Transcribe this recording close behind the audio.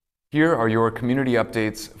Here are your community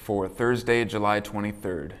updates for Thursday, July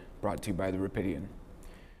 23rd, brought to you by the Rapidian.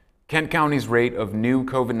 Kent County's rate of new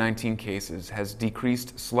COVID-19 cases has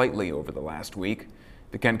decreased slightly over the last week,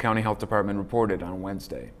 the Kent County Health Department reported on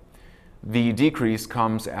Wednesday. The decrease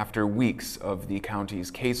comes after weeks of the county's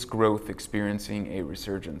case growth experiencing a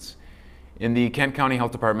resurgence. In the Kent County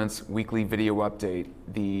Health Department's weekly video update,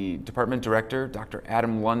 the department director, Dr.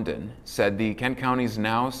 Adam London, said the Kent County is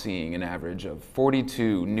now seeing an average of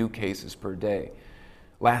 42 new cases per day.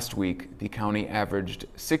 Last week, the county averaged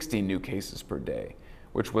 60 new cases per day,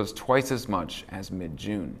 which was twice as much as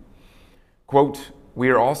mid-June. Quote, "We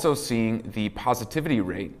are also seeing the positivity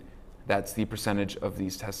rate, that's the percentage of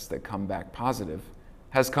these tests that come back positive,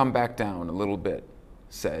 has come back down a little bit,"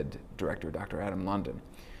 said Director Dr. Adam London.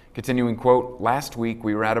 Continuing, quote, "Last week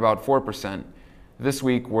we were at about 4%. This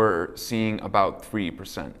week we're seeing about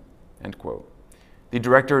 3%, end quote. The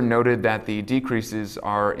director noted that the decreases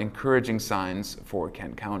are encouraging signs for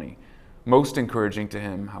Kent County. Most encouraging to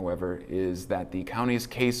him, however, is that the county's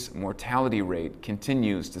case mortality rate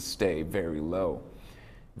continues to stay very low.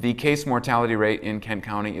 The case mortality rate in Kent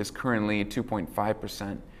County is currently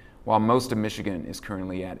 2.5%, while most of Michigan is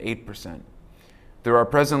currently at 8%. There are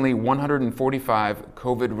presently 145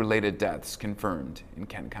 COVID-related deaths confirmed in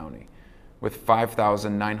Kent County, with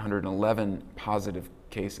 5,911 positive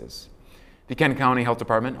cases. The Kent County Health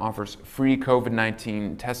Department offers free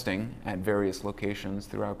COVID-19 testing at various locations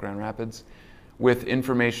throughout Grand Rapids, with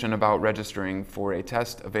information about registering for a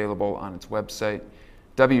test available on its website,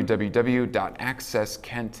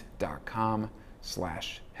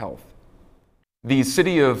 www.accesskent.com/health. The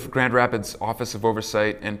City of Grand Rapids Office of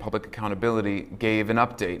Oversight and Public Accountability gave an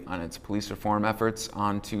update on its police reform efforts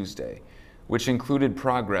on Tuesday, which included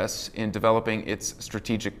progress in developing its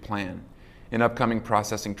strategic plan, an upcoming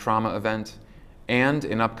processing trauma event, and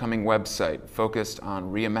an upcoming website focused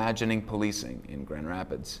on reimagining policing in Grand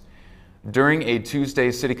Rapids. During a Tuesday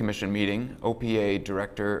City Commission meeting, OPA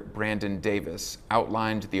Director Brandon Davis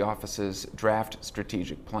outlined the office's draft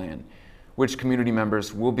strategic plan, which community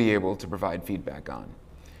members will be able to provide feedback on.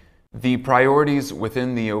 The priorities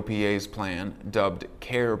within the OPA's plan, dubbed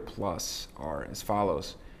CARE Plus, are as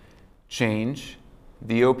follows. Change.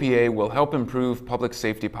 The OPA will help improve public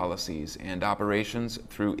safety policies and operations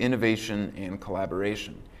through innovation and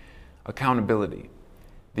collaboration. Accountability.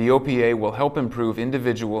 The OPA will help improve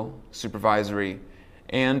individual, supervisory,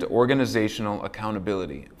 and organizational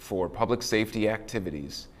accountability for public safety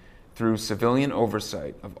activities through civilian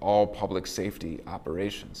oversight of all public safety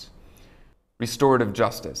operations. Restorative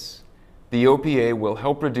justice. The OPA will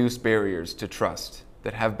help reduce barriers to trust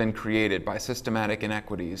that have been created by systematic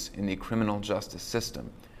inequities in the criminal justice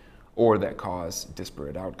system or that cause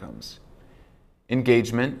disparate outcomes.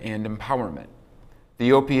 Engagement and empowerment.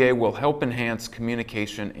 The OPA will help enhance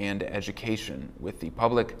communication and education with the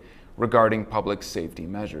public regarding public safety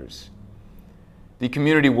measures. The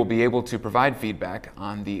community will be able to provide feedback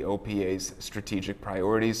on the OPA's strategic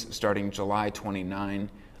priorities starting July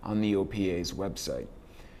 29 on the OPA's website.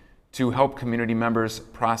 To help community members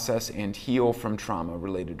process and heal from trauma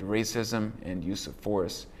related to racism and use of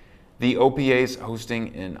force, the OPA is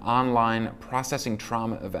hosting an online processing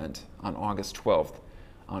trauma event on August 12th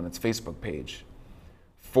on its Facebook page.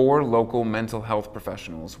 4 local mental health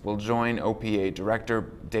professionals will join OPA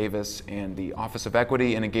Director Davis and the Office of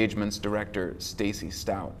Equity and Engagement's Director Stacy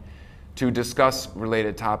Stout to discuss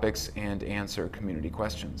related topics and answer community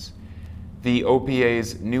questions. The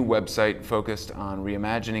OPA's new website focused on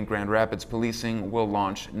reimagining Grand Rapids policing will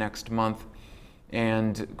launch next month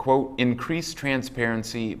and, quote, increase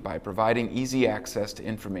transparency by providing easy access to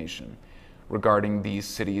information regarding the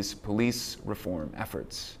city's police reform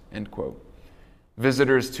efforts, end quote.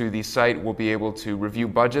 Visitors to the site will be able to review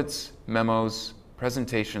budgets, memos,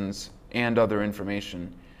 presentations, and other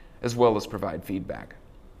information, as well as provide feedback.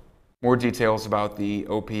 More details about the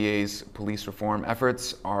OPA's police reform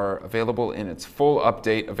efforts are available in its full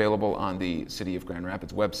update available on the City of Grand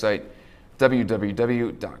Rapids website,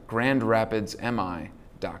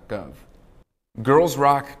 www.grandrapidsmi.gov. Girls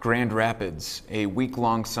Rock Grand Rapids, a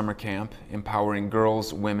week-long summer camp empowering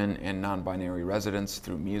girls, women, and non-binary residents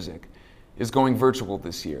through music, is going virtual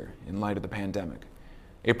this year in light of the pandemic.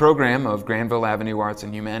 A program of Granville Avenue Arts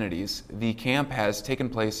and Humanities, the camp has taken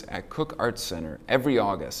place at Cook Arts Center every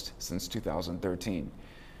August since 2013.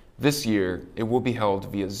 This year, it will be held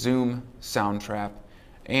via Zoom, Soundtrap,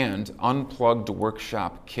 and unplugged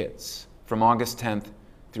workshop kits from August 10th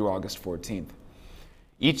through August 14th.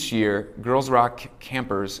 Each year, Girls Rock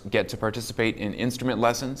campers get to participate in instrument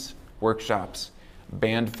lessons, workshops,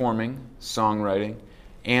 band forming, songwriting,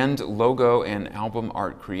 and logo and album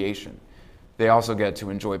art creation. They also get to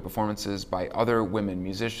enjoy performances by other women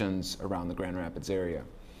musicians around the Grand Rapids area.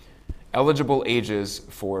 Eligible ages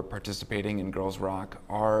for participating in Girls Rock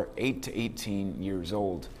are 8 to 18 years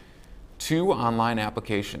old. 2 online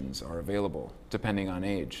applications are available, depending on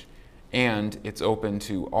age, and it's open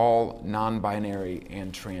to all non-binary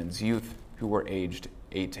and trans youth who are aged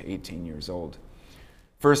 8 to 18 years old.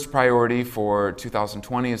 First priority for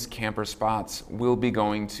 2020's camper spots will be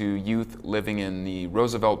going to youth living in the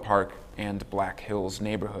Roosevelt Park and Black Hills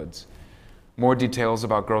neighborhoods. More details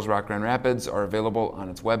about Girls Rock Grand Rapids are available on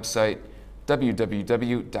its website,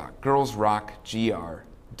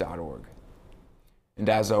 www.girlsrockgr.org. And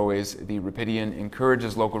as always, the Rapidian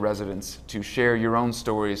encourages local residents to share your own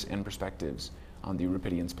stories and perspectives on the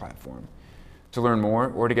Rapidian's platform. To learn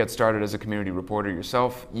more or to get started as a community reporter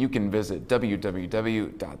yourself, you can visit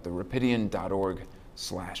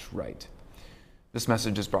www.therapidian.org/write. This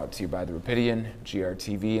message is brought to you by the Rapidian,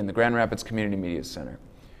 GRTV, and the Grand Rapids Community Media Center.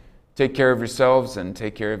 Take care of yourselves and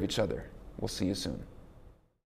take care of each other. We'll see you soon.